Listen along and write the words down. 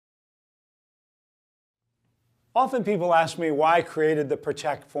Often people ask me why I created the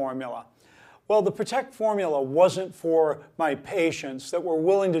Protect formula. Well, the Protect formula wasn't for my patients that were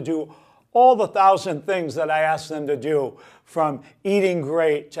willing to do all the 1,000 things that I asked them to do, from eating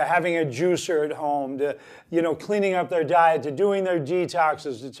great to having a juicer at home to cleaning up their diet to doing their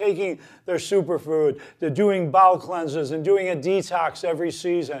detoxes to taking their superfood to doing bowel cleanses and doing a detox every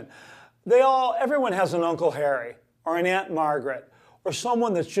season. Everyone has an Uncle Harry or an Aunt Margaret or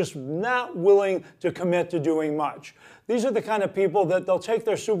someone that's just not willing to commit to doing much. These are the kind of people that they'll take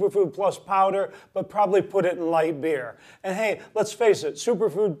their Superfood Plus powder, but probably put it in light beer. And hey, let's face it,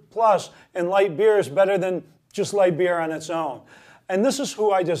 Superfood Plus and light beer is better than just light beer on its own. And this is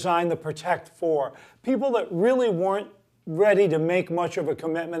who I designed the Protect for. People that really weren't ready to make much of a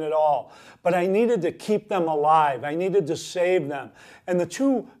commitment at all. But I needed to keep them alive. I needed to save them. And the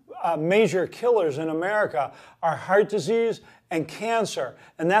two major killers in America are heart disease and cancer.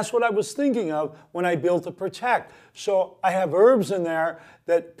 And that's what I was thinking of when I built the Protect. So I have herbs in there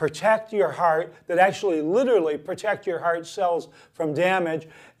that protect your heart, that actually literally protect your heart cells from damage,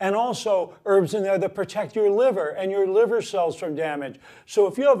 and also herbs in there that protect your liver and your liver cells from damage. So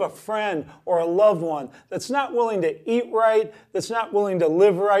if you have a friend or a loved one that's not willing to eat right, that's not willing to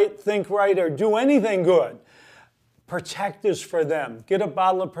live right, think right, or do anything good, Protect is for them. Get a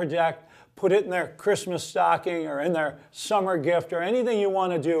bottle of Protect, put it in their Christmas stocking or in their summer gift or anything you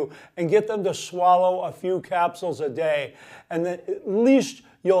want to do, and get them to swallow a few capsules a day. And then at least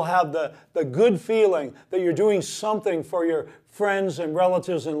you'll have the good feeling that you're doing something for your friends and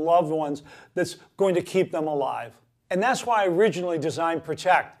relatives and loved ones that's going to keep them alive. And that's why I originally designed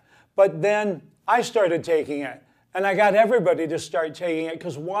Protect. But then I started taking it. And I got everybody to start taking it,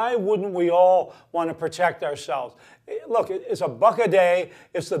 because why wouldn't we all want to protect ourselves? Look, it's $1 a day.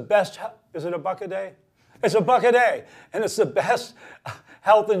 It's the best. Is it $1 a day? It's $1 a day. And it's the best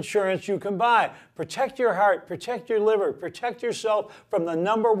health insurance you can buy. Protect your heart, protect your liver, protect yourself from the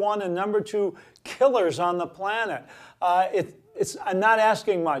 #1 and #2 killers on the planet. I'm not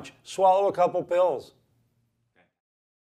asking much. Swallow a couple pills.